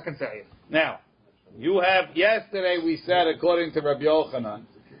 The second Sa'ir. Now, you have, yesterday we said, according to Rabbi Yochanan,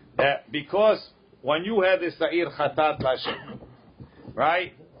 that because when you had the Sa'ir Chatat Lashem,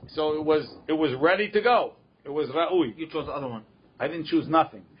 right? So it was ready to go. It was Ra'ui. You chose the other one. I didn't choose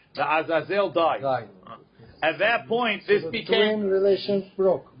nothing. The Azazel died. Died. At that point, this So the became, twin relations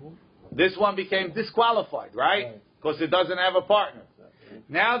broke. this one became disqualified, right? Right. Because it doesn't have a partner.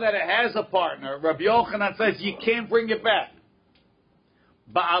 Now that it has a partner, Rabbi Yochanan says you can't bring it back.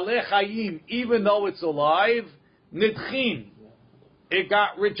 Ba'alei Chayim, even though it's alive, nidchin, it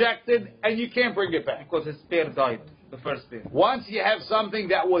got rejected, and you can't bring it back. Because his pair died. The first pair. Once you have something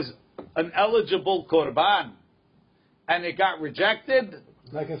that was an eligible korban, and it got rejected,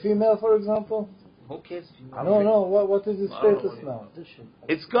 Like a female, for example? Who cares? No. What is its status now?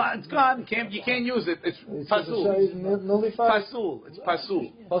 it's gone. It's gone. You can't use it. It's pasul. It's nullified? Pasul. It's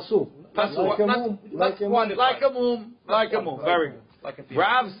pasul. Pasul. Pasul. Like a mum. Like a mum. Like a mum. Like a mum. Very good. Like a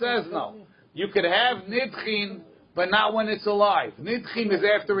Rav says no. You could have nidchin, but not when it's alive. Nidchin is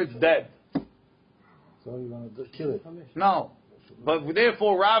after it's dead. So you're going to kill it. No. But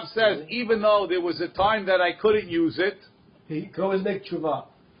therefore, Rav says, even though there was a time that I couldn't use it, He could always make tshuva.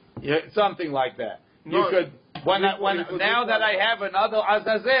 yeah, something like that. No, You could, now that I have another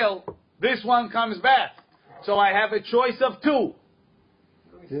Azazel, this one comes back. So I have a choice of two.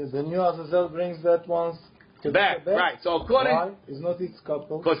 The new Azazel brings that one Back, right. So according, Why? It's not its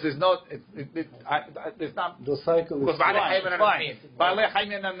couple. because there's no, it's not, The cycle is Because Ba'alei Hayim and fine. Ba'alei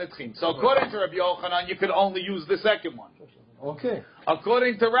Hayim and Nidchim. So according to Rabbi Yochanan, you could only use the second one. okay.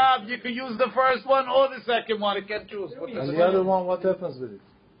 According to Rav, you could use the first one or the second one. You can choose. And the other one, what happens with it?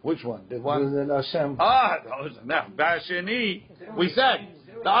 Which one? The With one? the Hashem. Now, Bashani, we said,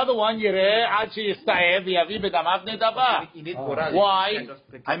 the other one, Yireh, Ad Sheyistayev, Yavi B'damav Nedava. You need Ah. Goral. Why? You can't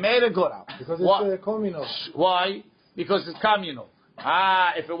just pick- I made a good out. Because Why? it's a communal. Why? Because it's communal.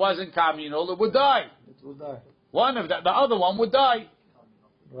 If it wasn't communal, it would die. It will die. One of the other one would die.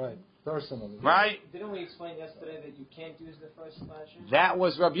 Right. Personally. Right? Didn't we explain yesterday that you can't use the first Lashem? That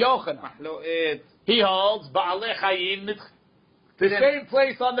was Rabbi Yochanan. Mahlo'ed. He holds Ba'alei Chayim. The same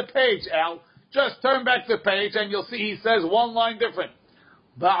place on the page, Al. Just turn back the page and you'll see he says one line different.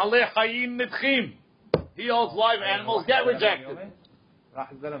 Ba'alei Chayim Nidchim. He holds live animals get rejected.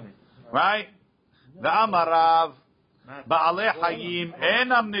 Right? The Amarav. Ba'alei Chayim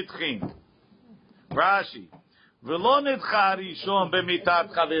Enam Nidchim. Rashi. V'lo nidcha harishon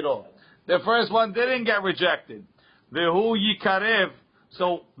b'mitat chaviro. The first one didn't get rejected. V'hu yikarev.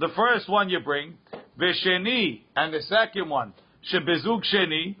 So the first one you bring. V'sheni. And the second one. Shebezug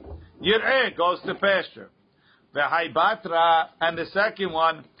sheni. Yir'eh goes to pasture. V'haibatra. And the second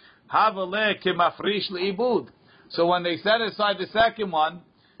one. Havale kimafrish li'ibud. So when they set aside the second one,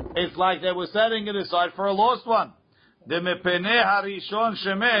 it's like they were setting it aside for a lost one. The mepene harishon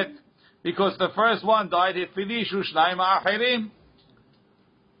shemet, because the first one died. Hifilishu shnayim ha'achirim.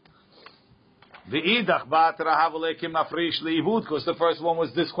 V'idach batra havale kimafrish li'ibud, because the first one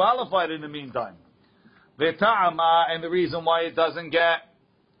was disqualified in the meantime. V'ta'ama, and the reason why it doesn't get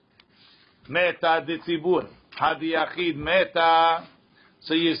meta ditzibur hadiyachid meta.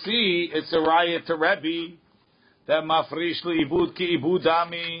 So you see, it's a riot to Rebbe that mafrish li'ibud ki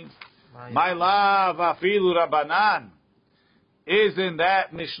ibudami. My love, afilu Rabbanan. Isn't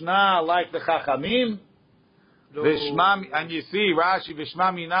that Mishnah like the Chachamim? And you see, Rashi,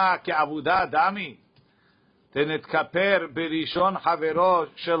 Vishma mina ki avuda dami. Tenetkaper berishon havero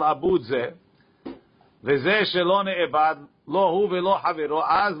shel abud ze. Veze shelo ne'ebad, lo hu velo havero,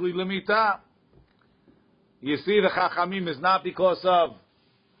 az li lemita. You see, the Chachamim is not because of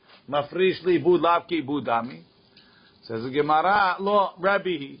mafrish li'ibud lav ki ibudami. Says the Gemara, lo,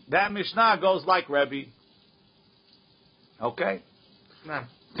 Rebbe. That Mishnah goes like Rebbe. Okay?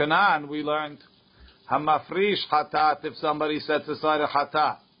 Tanan, we learned, hamafrish hatat, if somebody sets aside a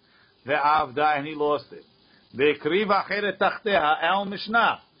hatat, ve'avda, and he lost it. Ve'kriv acheret tachteha, el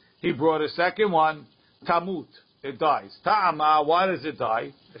Mishnah. He brought a second one, tamut, it dies. Ta'ama, why does it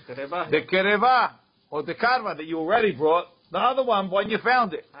die? The kereva, or the karva that you already brought, the other one when you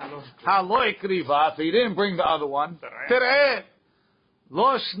found it. Haloi kriva, if he didn't bring the other one, tereh.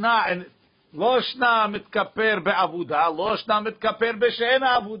 Lo shna mitkaper be'avuda, lo shna mitkaper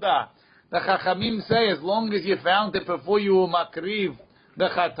be'she'ena avuda. The Chachamim say, as long as you found it before you makriv the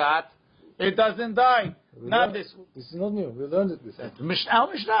chatat, it doesn't die. Not this. This is not new. We learned it before.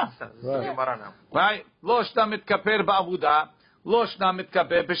 Mishnah. Right. Lo shna mitkaper be'avuda, lo shna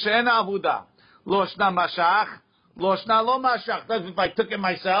mitkaper be'she'ena avuda, lo shna mashach. Lo shna lo mashach. That's if I took it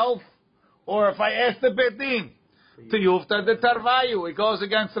myself, or if I asked the Bedin. To yufta de tarvayu. It goes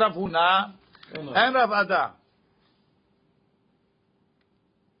against Rav Huna and Rav Ada.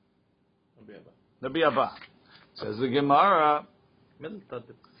 The Biaba. Says the Gemara.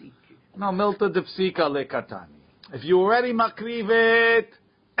 No, milta de psika le katani. If you already makriv it,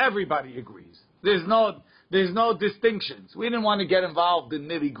 everybody agrees. There's no distinctions. We didn't want to get involved in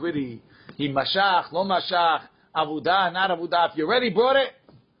nitty gritty. He mashach, lo mashach. Avuda, not avuda. If you already brought it,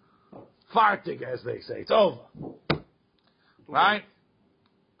 fartig, as they say. It's over. Right?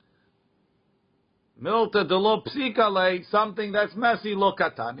 Milta de lo psikale, something that's messy, lo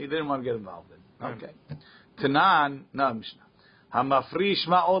katan. He didn't want to get involved in. Okay. Tanan, no Mishnah. Hamafrish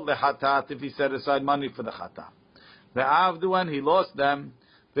ma'od lechatat, if he set aside money for the chatat. Ve'avdu, and he lost them.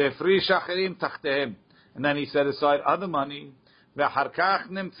 Ve'frish achirim tachtehem. And then he set aside other money. Ve'harkach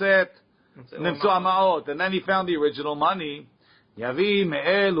nimtzet. And then he found the original money. Yavi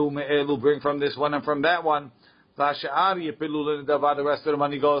me'elu, bring from this one and from that one. The rest of the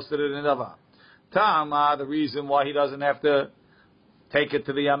money goes to the nidava. Ta'ama, the reason why he doesn't have to take it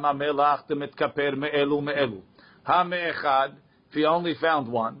to the yamamelach, the mitkaper me'elu. Ha-me'echad, if he only found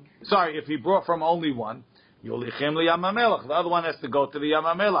one. Sorry, if he brought from only one. Yolichem liyamamelach. The other one has to go to the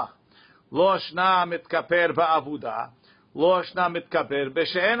yamamelach. Lo shna mitkaper ba'avuda. Lo shna mitkaper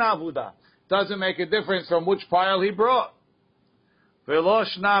b'she'en avuda. Doesn't make a difference from which pile he brought. V'lo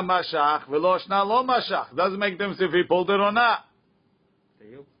shna mashach, v'lo shna lo mashach. Doesn't make a difference if he pulled it or not.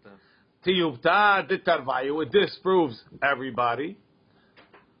 Tiyubta ditarvayu. It disproves everybody.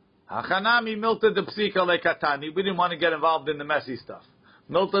 Hachanami milta de psika le katani. We didn't want to get involved in the messy stuff.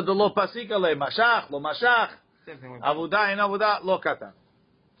 Milta de lo pasika le mashach, lo mashach. Avuda in avuda lo katan.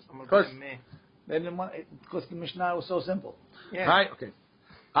 Because they didn't want, because the Mishnah was so simple. Yeah. Right? Okay.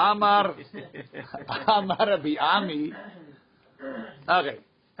 Amar Rabbi Ami. Okay.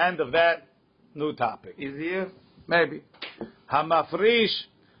 End of that. New topic. Easier? Maybe. Hamafrish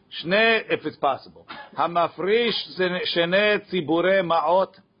shne, if it's possible. Hamafrish shne tzibure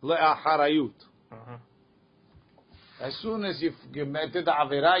ma'ot le'acharayut. As soon as you committed the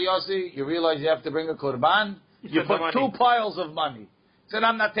avera, Yossi, you realize you have to bring a korban. You put two piles of money. Said,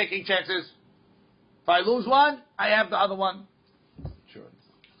 I'm not taking chances. If I lose one, I have the other one. Insurance.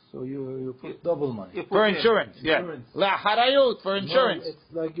 So you put double money. For insurance, yeah. La harayut, for insurance. No, it's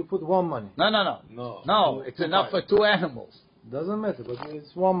like you put one money. No. It's enough for two animals. Doesn't matter, but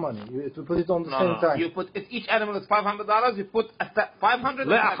it's one money. You have to put it on the same time. You put if each animal is $500. You put 500.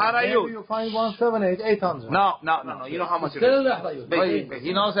 Maybe you find 178, 800. No. You know how much it Still is. le'acharayut.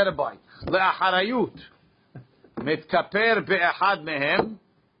 He knows how to buy. Le'acharayut. Mitkaper be'ehad mehem.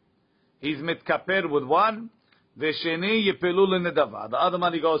 He's mitkaper with one. V'sheni yipelu l'nedava. The other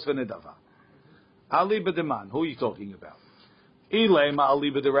money goes for nedava. Ali b'deman. Who are you talking about? Ilay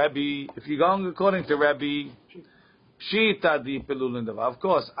ma'ali b'deRabbi. If you're going according to Rabbi, Shita di pelu l'nedava. Of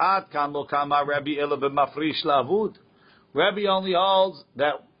course, ad kan lo kama Rabbi ela b'mafrish la'avud. Rabbi only holds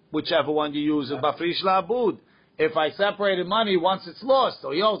that whichever one you use is mafrish la'avud. If I separated money once it's lost,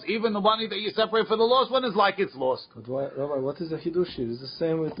 so he holds even the money that you separate for the lost one is like it's lost. But why, Rabbi, what is the hidush here? It's the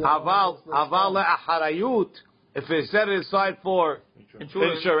same with the... Aval le'acharayut. If it's set aside for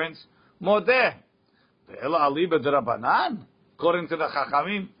insurance, modeh. Ve'ela ali b'drabanan. According to the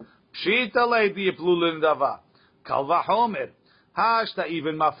Chachamim, pshita le'di yiplu l'nedava. Kal v'chomer. Hashta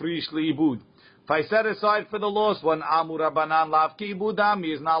even mafrish li'ibud. If I set aside for the lost one, amur rabanan lav ki ibudam,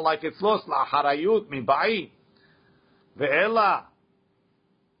 he is not like it's lost. La'acharayut mi ba'i. Ve'ela.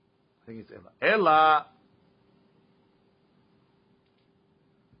 I think it's Ela. Ela.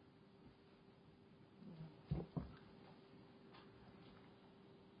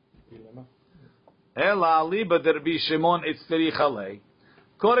 Ela liba de Rabbi Shimon itzteri chalei.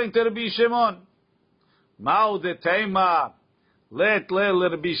 According to Rabbi Shimon, ma'u de teima let le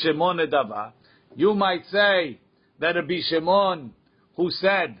Rabbi Shimon edava. You might say that Rabbi Shimon, who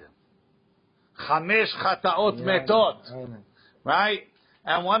said chamesh chataot metot, right?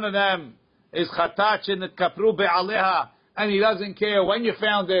 And one of them is chatat shenit kapru be'aleha, and he doesn't care when you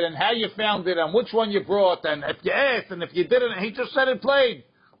found it and how you found it and which one you brought and if you asked and if you didn't, he just said it plain,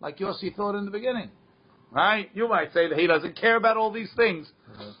 like Yossi thought in the beginning. Right? You might say that he doesn't care about all these things.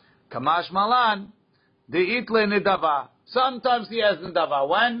 Kamash malan, de'itle nedava. Sometimes he has nedava.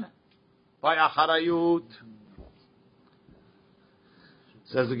 When? By acharayut.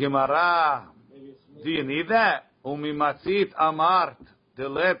 Says the Gemara. Do you need that? Umimatzit amart.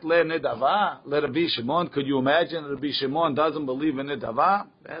 Delet le nedava. Le Rabbi Shimon. Could you imagine Rabbi Shimon doesn't believe in nedava?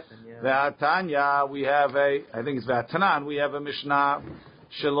 Ve'atanya, we have I think it's Ve'atanan, we have a Mishnah.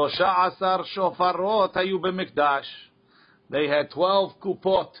 Shelosha asar shofarot hayu b'mikdash. They had 12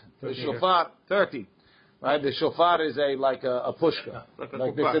 kupot. The shofar, 30. Right? The shofar is like a pushka.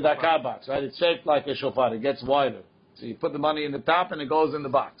 Like the tzedakah box. Right? It's shaped like a shofar. It gets wider. So you put the money in the top and it goes in the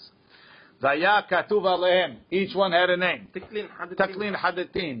box. Zaya katuv alehem. Each one had a name. Taklin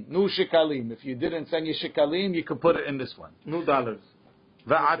hadatin. Nu shikalim. If you didn't send your shikalim, you could put it in this one. $2.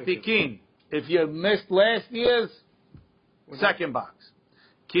 Va'atikin. If you missed last year's, second box.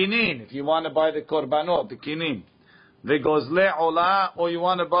 Kinin, if you want to buy the korbanot, the kinin. The gozle ola, or you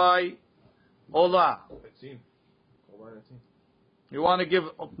want to buy ola. You want to give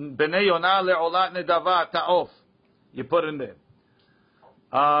bnei yonah le'olat nedava ta'of. You put in there.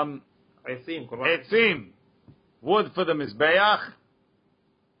 Etzim, wood for the mizbeach.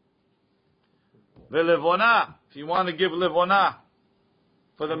 The levona, if you want to give levona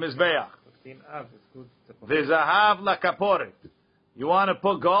for the mizbeach. The zahav la kaporet. You want to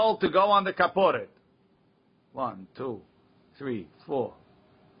put gold to go on the kaporet. 1, 2, 3, 4,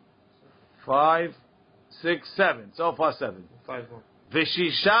 5, 6, 7. So far 7. 5 more.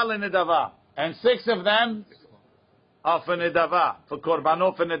 V'shisha l'nedava. And 6 of them are for nedava. For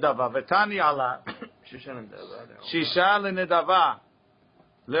korbanot for nedava. V'tani ala. Shisha l'nedava.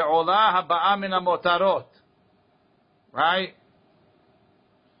 Le'olah haba'a min hamotarot. Right?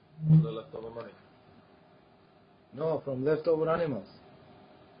 No, from leftover animals.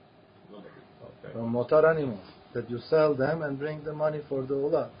 From motar animals. That you sell them and bring the money for the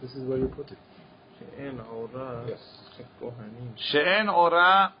olah. This is where you put it. She'en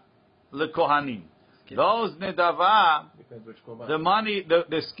ora lekohanim. Those nedava, the money,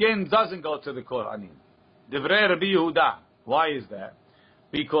 the skin doesn't go to the kohanim. Divrei Rabbi Yehuda. Why is that?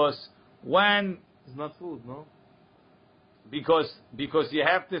 Because when... It's not food, no? Because you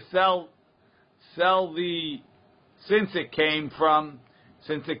have to sell the... Since it came from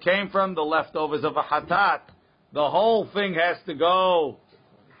the leftovers of a hatat, the whole thing has to go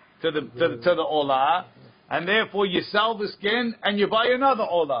to the olah, and therefore you sell the skin and you buy another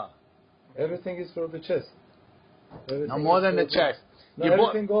olah. Everything is for the chest. No more than the chest. No,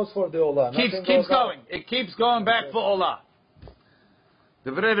 everything goes for the olah. Keeps going. It keeps going back for olah.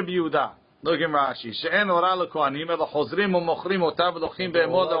 Divrei Rabbi Yehuda. Look in Rashi. She'en ora lekohanim elo chozrim u'mochrim otav v'lochim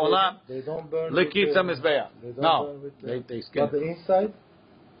be'emod le'olam lekitza mizbeach. No, they skin. But the inside?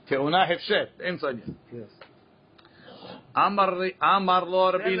 Ke'una hefshet. The inside. Yes. Amar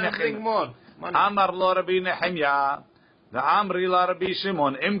lo Rabbi Nechemya. Amar lo Rabbi Nechemya. The Amri la Rabbi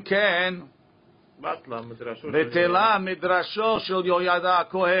Shimon. Imken. Batla midrasho. Betela midrasho shel Yoyada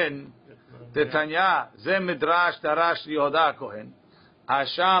Kohen. Tetanya. Ze midrash tarash Yoyada Kohen.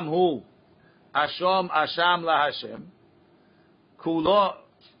 Asham hu. Asham la Hashem. Kulo.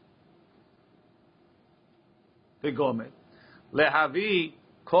 Begomet. Lehavi.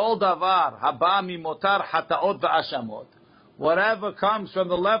 Kol davar. Haba mi motar hataot va'ashamot. Whatever comes from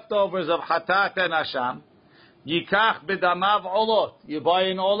the leftovers of hatat and asham. Yikach b'damav olot. You buy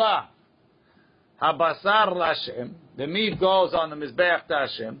an olah. Habasar l'Hashem. The meat goes on the mizbeach to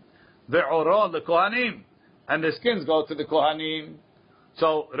Hashem. Ve'orot l'kohanim. And the skins go to the kohanim.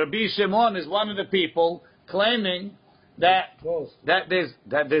 So Rabbi Shimon is one of the people claiming that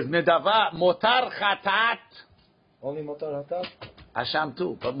there's nedava motar chatat. Only motar hatat? Hashem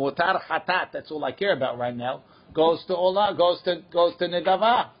too, but motar chatat. That's all I care about right now. Goes to olah. Goes to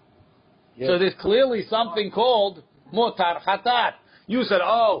nedava. Yes. So there's clearly something called motar chatat. You said,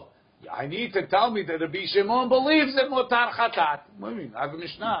 oh, I need to tell me that Rabbi Shimon believes in motar chatat. What do you mean? I have a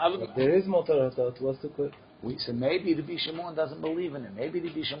Mishnah. There is motar hatat. What's the question? We said maybe Rabbi Shimon doesn't believe in it. Maybe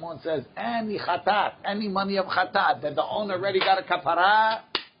Rabbi Shimon says any chatat, any money of chatat that the owner already got a kapara,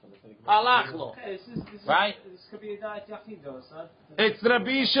 halach lo. Right? This could be a diet yachido, son. It's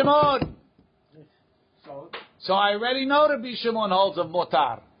Rabbi Shimon. So I already know Rabbi Shimon holds of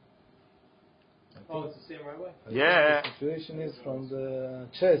motar. Oh, it's the same right way? Yeah. The situation is from the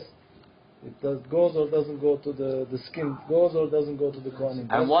chest. It goes or doesn't go to the skin. Goes or doesn't go to the kohanim.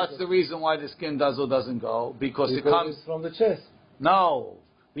 And what's the reason why the skin does or doesn't go? Because it comes it's from the chest. No,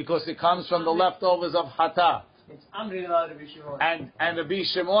 because it comes from the leftovers of hatat. It's Amri la Rabbi Shimon. And Rabbi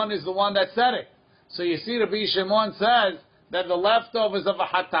Shimon is the one that said it. So you see, Rabbi Shimon says that the leftovers of a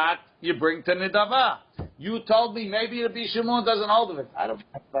hatat you bring to nidava. You told me maybe Rabbi Shimon doesn't hold of it. I don't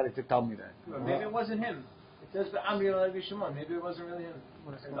have anybody to tell me that. Maybe it wasn't him. It says the Amri la Rabbi Shimon. Maybe it wasn't really him.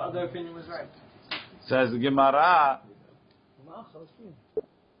 The other opinion was right. Says the Gemara,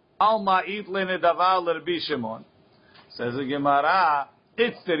 Alma eat le nidava le Rabbi Shimon. Says the Gemara,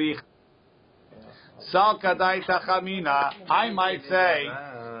 it's terich. Sal kadai tachamina. I might say,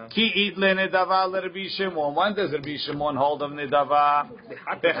 ki eat le nidava le Rabbi Shimon. When does Rabbi Shimon hold of nidava?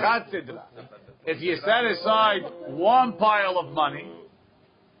 Bechat sidra. If you set aside one pile of money,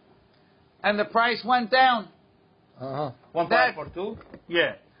 and the price went down. One pile for two?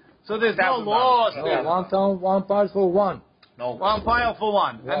 Yeah. So there's no loss there. One pile for one. No. One pile for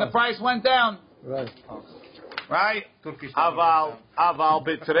one. And the price went down. Right. Right? Aval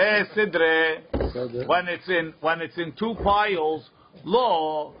bitre sidre. When it's in two piles,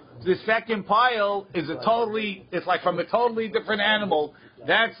 the second pile is it's like from a totally different animal.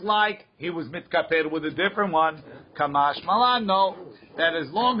 That's like he was mitkaper with a different one. Kamash malan, no. That as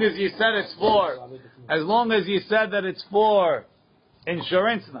long as you said that it's for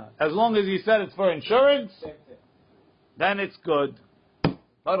insurance, as long as you said it's for insurance, then it's good.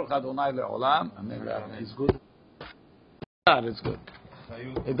 Baruch Adonai le'olam. It's good. It's good.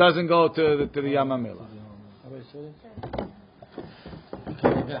 It doesn't go to the Yamamila.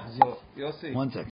 Yossi. One second.